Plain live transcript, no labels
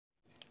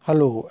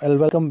Hello and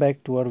welcome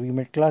back to our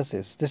VMAT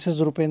classes. This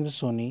is Rupendra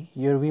Soni,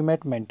 your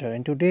VMAT mentor,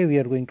 and today we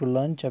are going to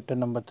learn chapter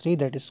number 3,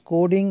 that is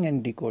coding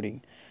and decoding.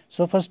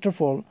 So first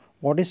of all,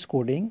 what is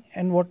coding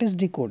and what is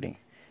decoding?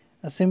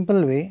 A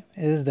simple way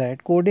is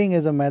that coding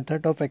is a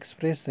method of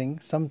expressing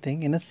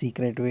something in a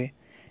secret way,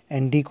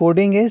 and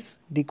decoding is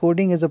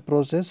a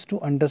process to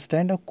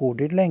understand a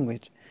coded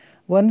language.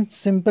 One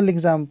simple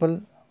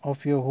example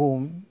of your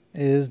home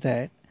is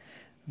that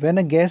when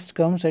a guest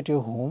comes at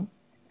your home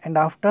and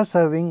after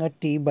serving a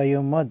tea by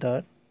your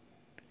mother,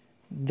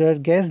 the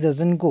guest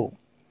doesn't go.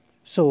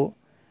 So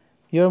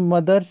your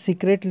mother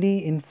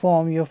secretly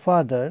inform your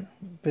father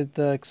with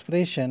the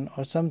expression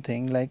or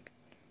something like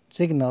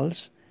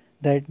signals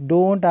that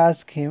don't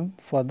ask him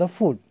for the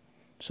food.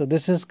 So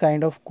this is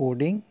kind of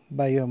coding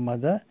by your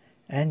mother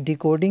and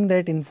decoding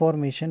that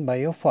information by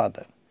your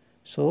father.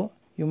 So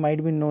you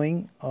might be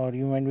knowing or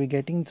you might be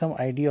getting some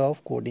idea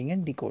of coding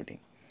and decoding.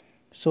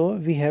 So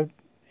we have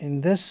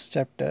in this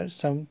chapter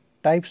some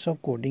types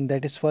of coding,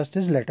 that is first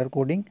is letter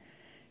coding,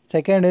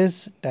 second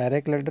is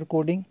direct letter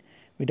coding.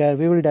 We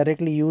will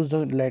directly use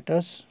the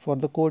letters for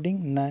the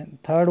coding.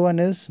 Third one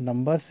is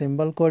number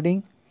symbol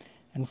coding,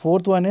 and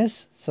fourth one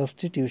is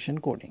substitution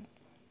coding.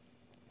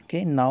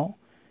 Okay, now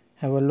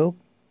have a look,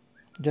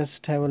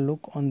 just have a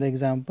look on the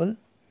example.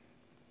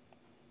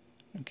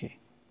 Okay,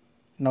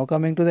 now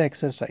coming to the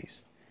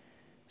exercise.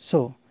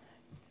 So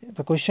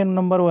the question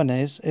number 1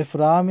 is, if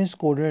Ram is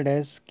coded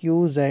as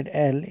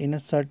QZL in a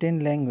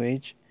certain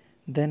language,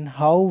 then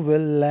how will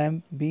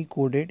lamp be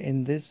coded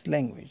in this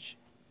language?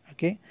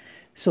 Okay,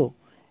 so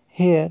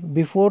here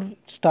before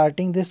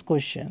starting this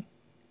question,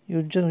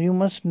 you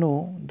must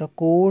know the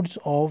codes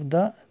of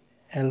the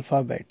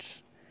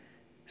alphabets.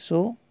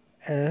 So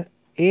A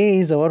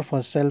is our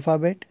first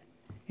alphabet.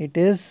 It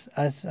is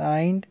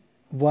assigned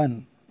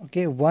 1.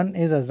 Okay, 1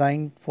 is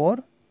assigned for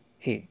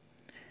A.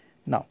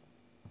 Now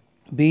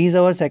B is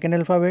our second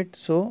alphabet,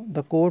 so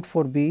the code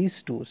for B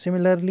is 2.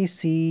 Similarly,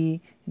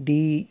 C,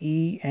 D,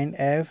 E and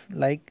F,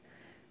 like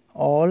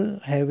all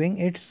having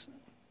its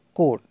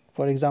code.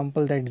 For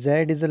example, that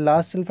Z is the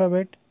last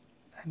alphabet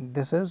and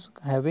this is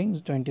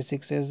having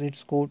 26 as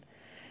its code.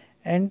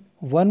 And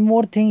one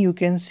more thing you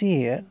can see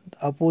here,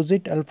 the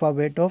opposite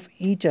alphabet of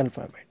each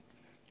alphabet.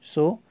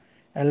 So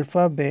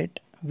alphabet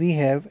we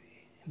have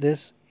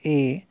this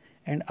A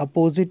and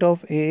opposite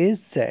of A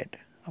is Z.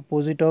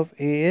 Opposite of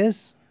A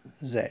is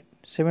Z.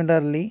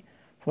 Similarly,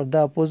 for the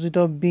opposite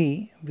of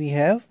B, we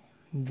have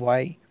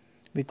Y,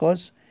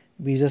 because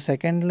B is the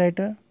second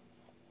letter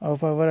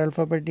of our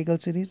alphabetical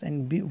series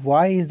and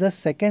Y is the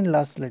second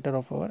last letter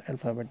of our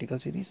alphabetical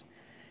series.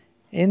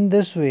 In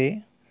this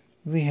way,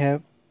 we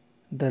have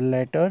the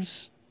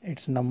letters,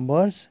 its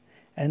numbers,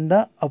 and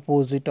the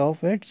opposite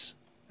of its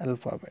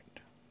alphabet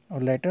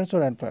or letters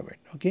or alphabet.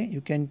 Okay,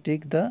 you can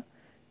take the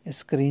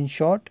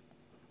screenshot.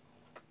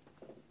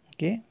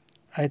 Okay,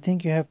 I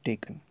think you have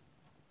taken.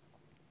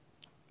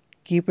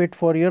 Keep it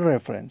for your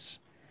reference.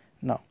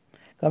 Now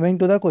coming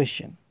to the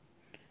question,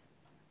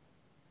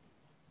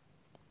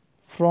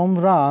 from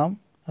Ram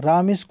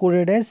is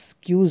coded as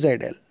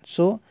QZL.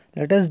 So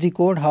let us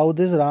decode how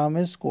this Ram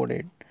is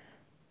coded.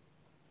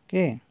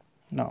 Okay,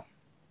 now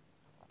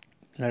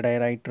let I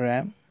write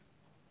Ram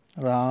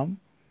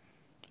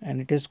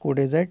and it is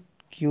coded as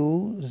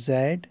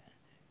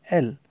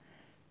QZL.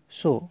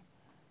 So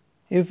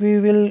if we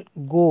will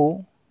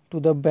go to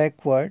the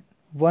backward,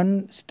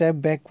 one step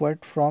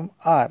backward from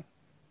R,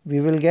 we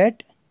will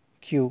get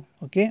Q.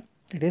 Okay,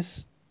 it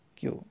is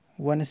Q,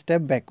 one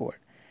step backward.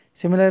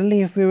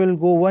 Similarly, if we will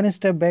go one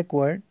step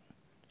backward,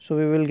 so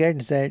we will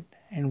get Z,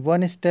 and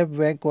one step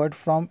backward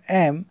from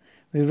M,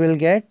 we will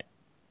get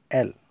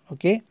L.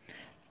 Okay,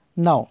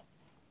 now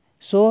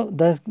so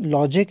the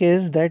logic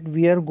is that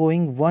we are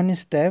going one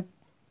step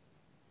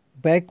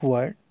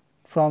backward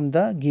from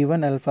the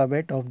given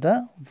alphabet of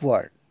the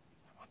word.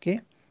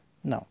 Okay,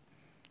 now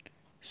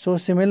so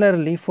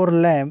similarly for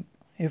lamp,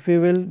 if we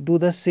will do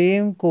the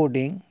same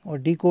coding or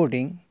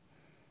decoding,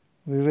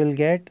 we will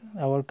get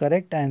our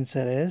correct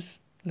answer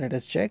is, let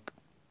us check,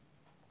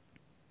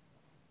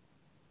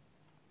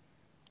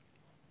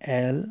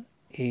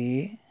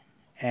 LAMP.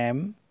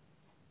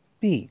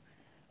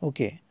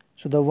 Okay,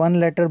 so the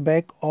one letter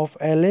back of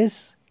L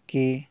is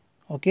K.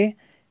 Okay,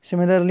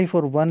 similarly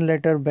for one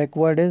letter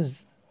backward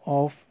is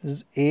of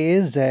A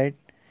is Z,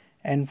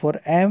 and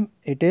for M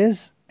it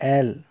is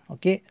L.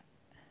 Okay,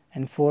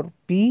 and for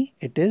P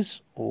it is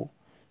O.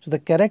 So the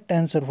correct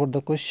answer for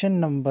the question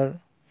number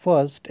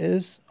first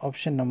is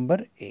option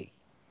number A.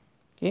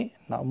 Okay,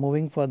 now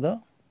moving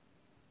further,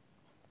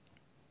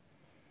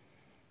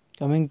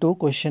 coming to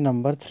question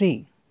number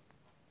 3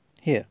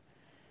 here.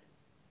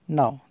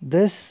 Now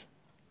this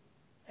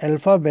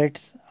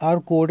alphabets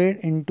are coded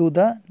into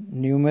the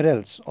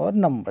numerals or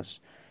numbers.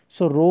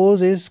 So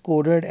rose is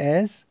coded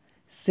as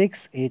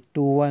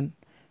 6821.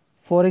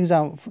 For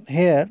example,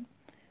 here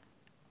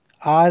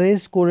R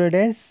is coded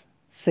as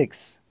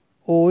 6,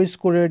 O is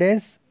coded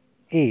as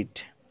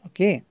 8.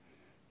 Okay,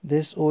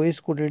 this O is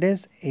coded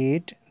as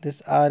 8,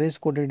 this R is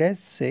coded as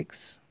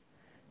 6,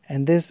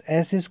 and this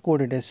S is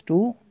coded as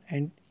 2,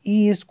 and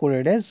E is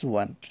coded as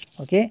 1.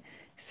 Okay.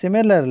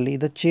 Similarly,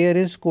 the chair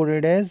is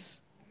coded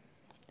as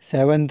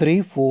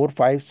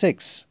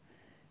 73456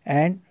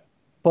 and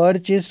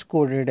perch is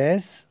coded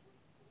as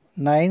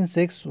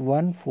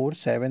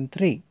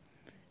 961473.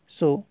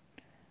 So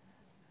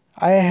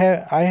I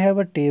have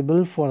a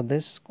table for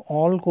this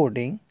all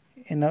coding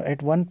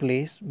at one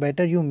place.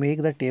 Better you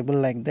make the table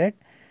like that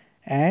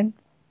and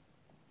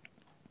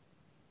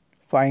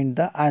find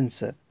the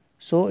answer.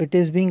 So it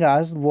is being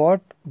asked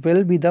what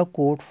will be the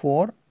code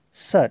for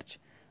search.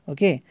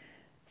 Okay.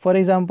 For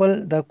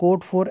example, the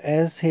code for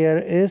S here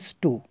is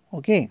 2.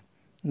 Okay.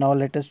 Now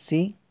let us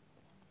see.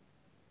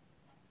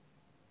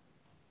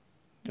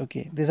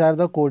 Okay. These are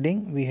the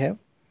coding we have.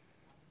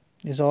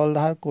 This is all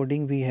the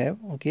coding we have.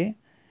 Okay.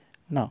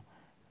 Now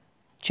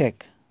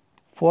check.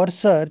 For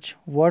search,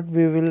 what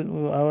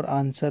our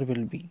answer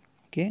will be.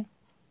 Okay.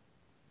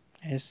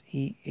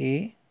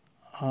 SEARCH.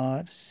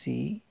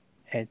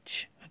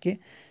 Okay.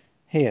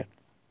 Here.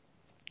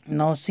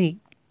 Now see.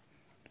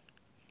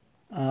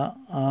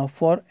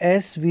 For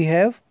S we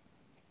have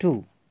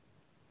 2.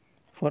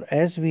 For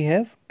S we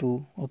have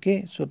 2.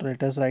 Okay. So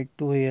let us write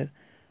 2 here.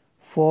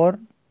 For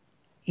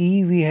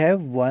E we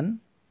have 1.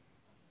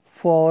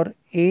 For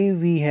A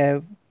we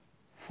have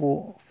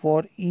 4.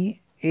 For A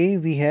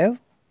we have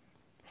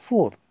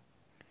 4.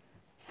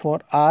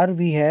 For R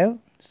we have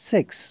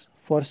 6.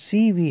 For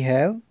C we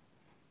have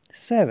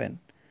 7.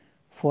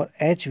 For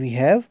H we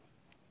have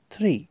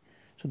 3.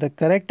 So the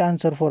correct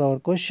answer for our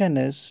question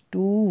is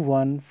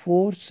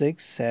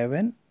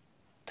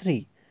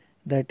 214673.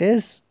 That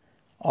is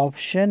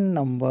option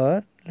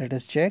number, let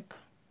us check.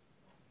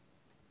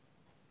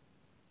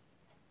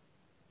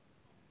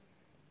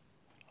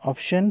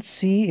 Option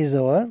C is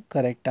our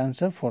correct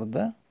answer for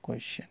the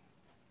question.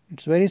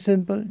 It's very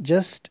simple.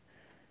 Just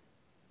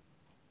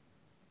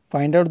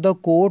find out the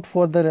code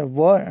for the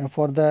word,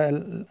 for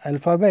the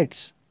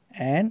alphabets,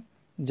 and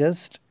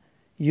just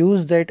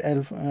use that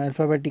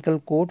alphabetical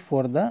code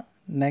for the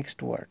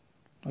next word.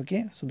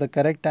 Okay. So the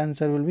correct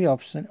answer will be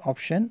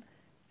option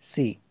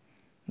C.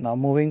 Now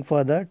moving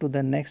further to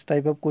the next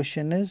type of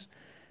question is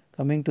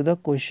coming to the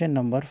question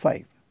number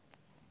 5.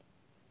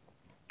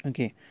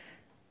 Okay.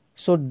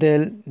 So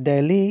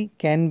Delhi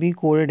can be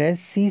coded as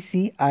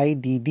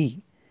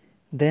CCIDD.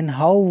 Then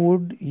how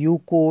would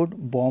you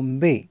code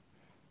Bombay?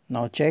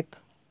 Now check.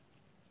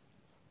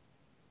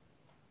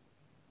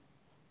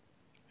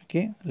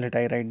 Okay, let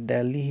I write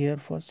Delhi here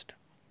first.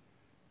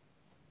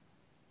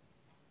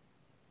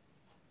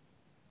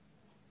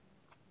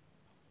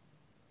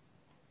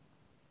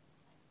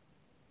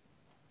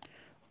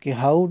 Okay,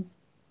 how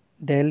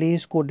Delhi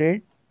is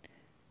coded?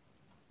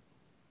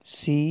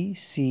 C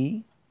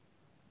C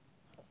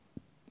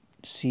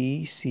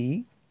C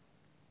C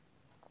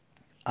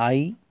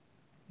I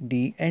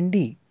D and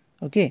D.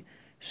 Okay,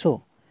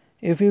 so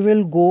if we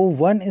will go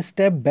one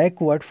step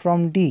backward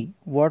from D,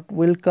 what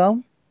will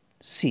come?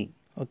 C.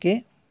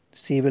 Okay,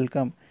 C will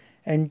come.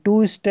 And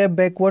two step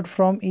backward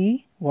from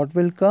E, what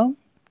will come?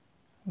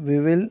 We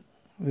will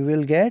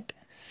get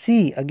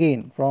C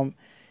again. From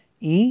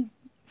E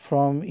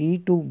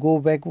to go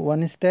back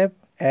one step,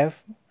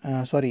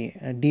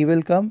 D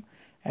will come,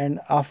 and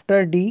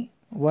after D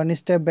one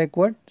step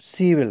backward,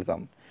 C will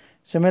come.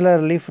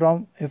 Similarly,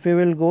 from if we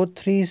will go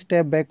 3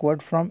 step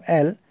backward from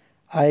L,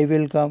 I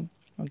will come.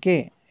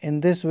 Okay,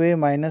 in this way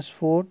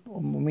 -4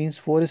 means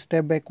 4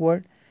 step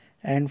backward,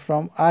 and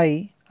from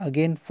I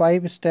again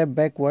 5 step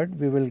backward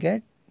we will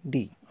get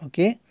D.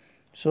 Okay,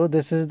 so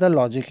this is the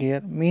logic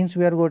here. Means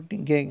we are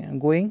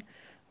going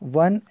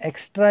one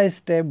extra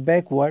step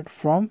backward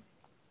from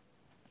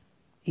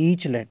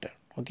each letter.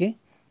 Okay,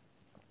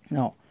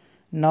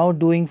 now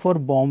doing for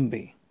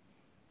Bombay.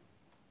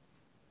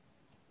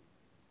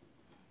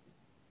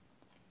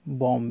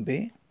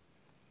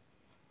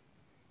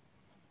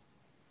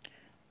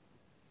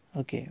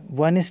 Okay,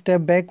 one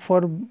step back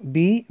for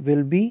B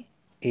will be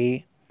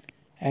A,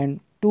 and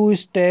 2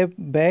 step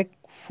back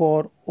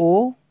for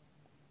O,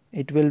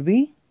 it will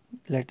be,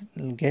 try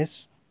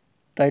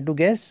to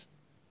guess,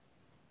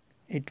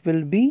 it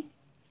will be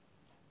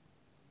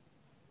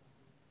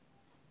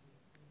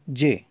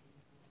J.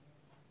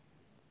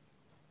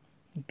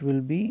 It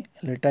will be,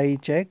 let I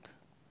check,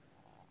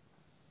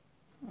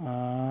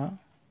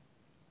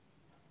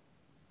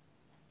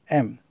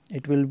 M.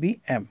 It will be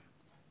M.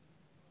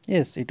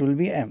 Yes, it will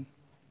be M.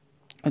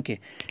 Okay,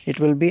 it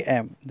will be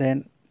M.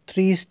 Then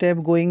 3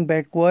 step going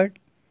backward,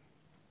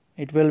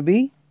 it will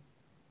be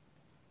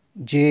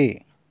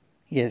J.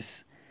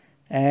 Yes,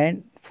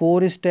 and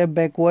 4 step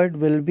backward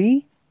will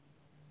be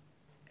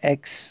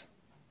X.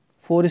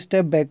 4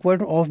 step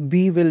backward of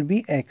B will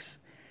be X,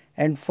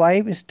 and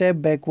 5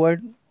 step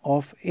backward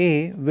of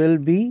A will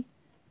be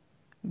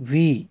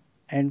V,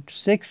 and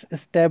 6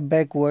 step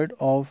backward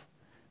of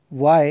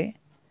Y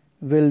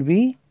will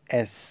be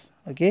S.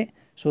 Okay,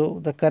 so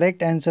the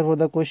correct answer for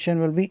the question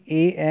will be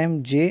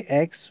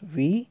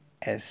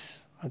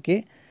AMJXVS.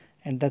 Okay,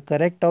 and the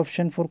correct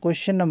option for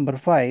question number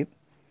 5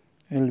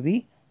 will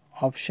be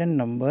option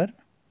number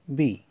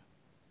B.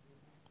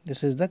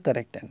 This is the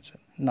correct answer.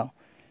 Now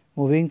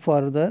Moving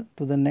further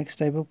to the next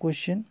type of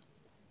question.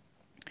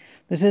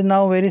 This is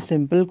now very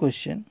simple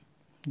question,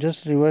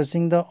 just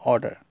reversing the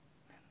order.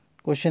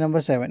 Question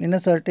number 7. In a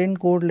certain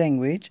code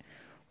language,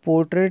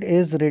 portrait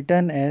is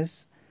written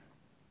as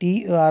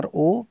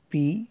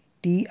TROPTIAR.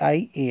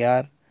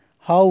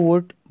 How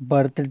would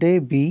birthday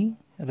be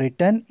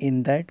written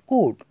in that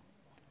code?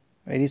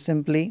 Very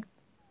simply,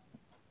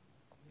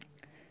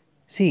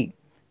 see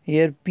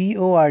here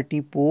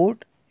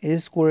port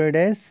is coded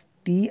as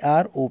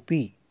TROP.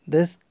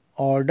 This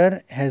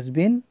order has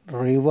been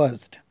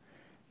reversed.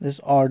 This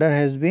order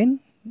has been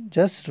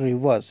just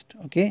reversed.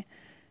 Okay,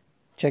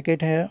 check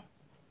it here.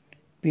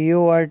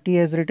 PORT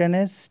is written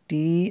as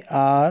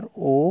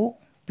TROP.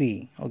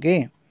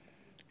 Okay,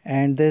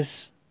 and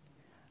this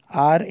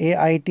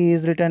RAIT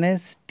is written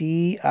as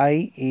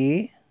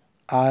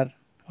TIAR.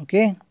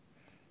 Okay,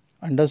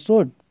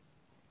 understood?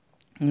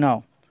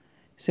 Now,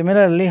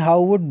 similarly,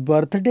 how would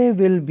birthday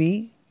will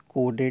be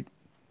coded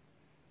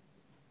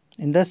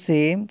in the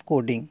same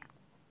coding?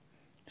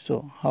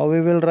 So, how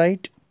we will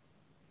write?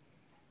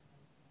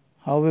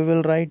 How we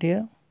will write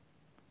here?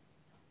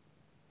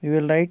 We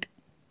will write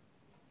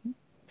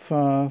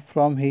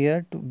from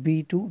here to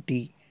B to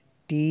T.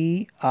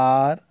 TRIB,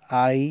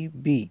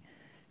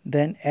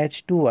 then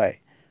H to Y,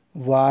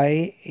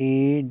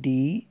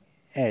 YADH.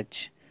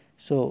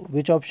 So,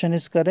 which option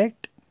is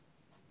correct?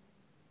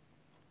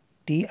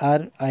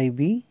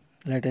 TRIB.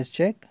 Let us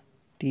check.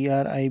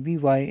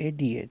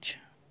 TRIBYADH.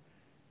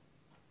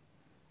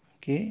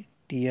 Okay,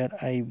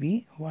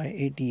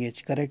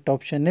 TRIBYADH. Correct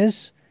option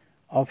is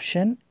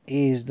option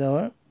A is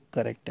the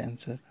correct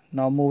answer.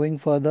 Now moving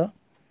further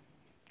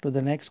to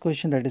the next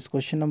question, that is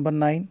question number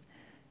 9.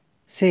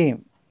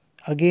 Same,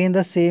 again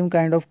the same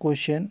kind of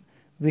question.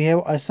 We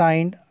have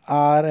assigned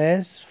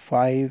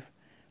RS5,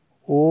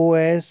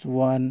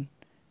 OS1,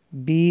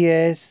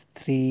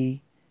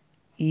 BS3,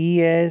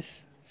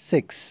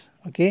 ES6.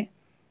 Okay,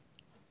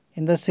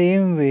 in the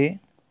same way,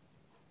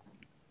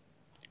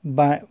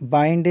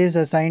 bind is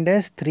assigned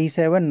as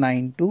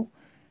 3792,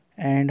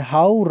 and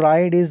how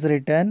write is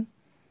written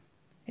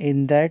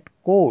in that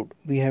code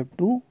we have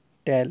to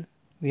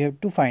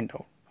find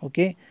out.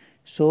 Okay,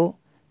 so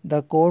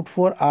the code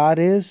for R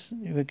is,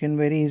 we can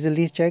very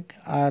easily check,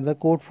 the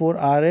code for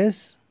R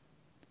is,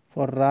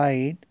 for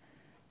write,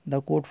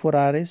 the code for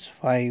R is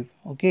 5.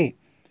 Okay,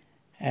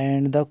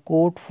 and the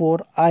code for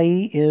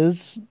I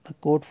is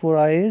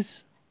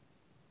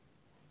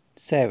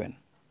 7.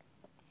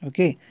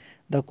 Okay,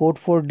 the code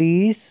for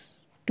D is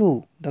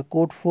 2, the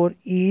code for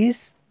E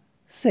is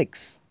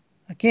 6.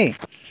 Okay,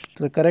 so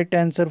the correct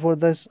answer for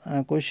this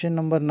question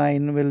number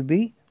 9 will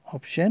be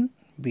option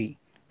B,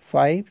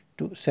 5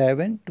 to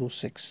 7 to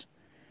 6.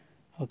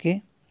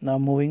 Okay, now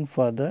moving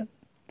further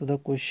to the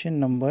question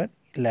number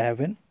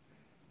 11.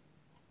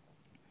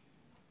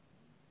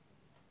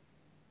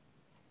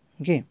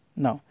 Okay,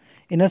 now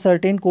in a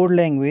certain code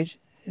language,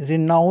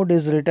 Renaud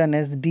is written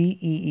as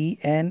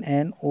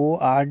DEENNORW.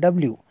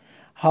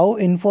 How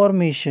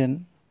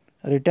information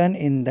written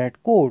in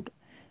that code?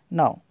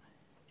 Now,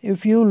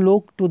 if you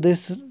look to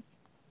this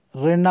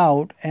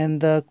Renaud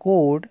and the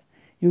code,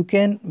 you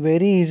can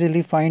very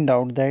easily find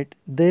out that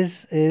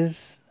this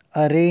is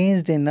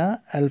arranged in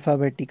a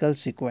alphabetical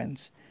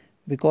sequence,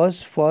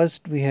 because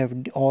first we have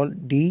all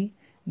D,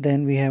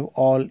 then we have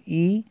all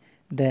E,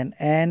 then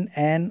N,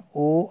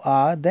 O,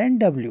 R, then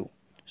W.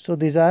 So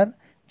these are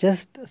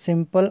just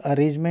simple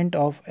arrangement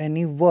of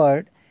any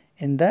word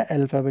in the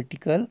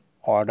alphabetical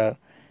order.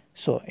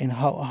 So in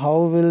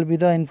how will be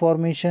the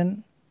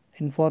information's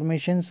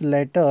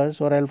letters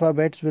or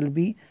alphabets will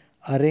be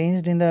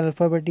arranged in the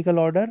alphabetical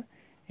order?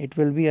 It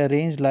will be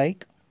arranged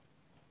like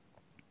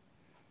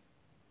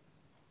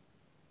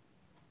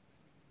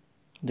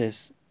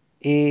this: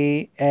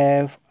 A,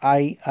 F,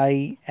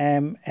 I,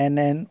 M,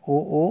 N,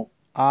 O,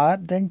 R,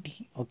 then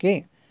T.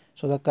 Okay,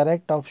 so the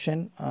correct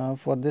option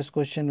for this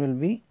question will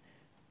be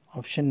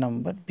option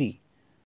number B.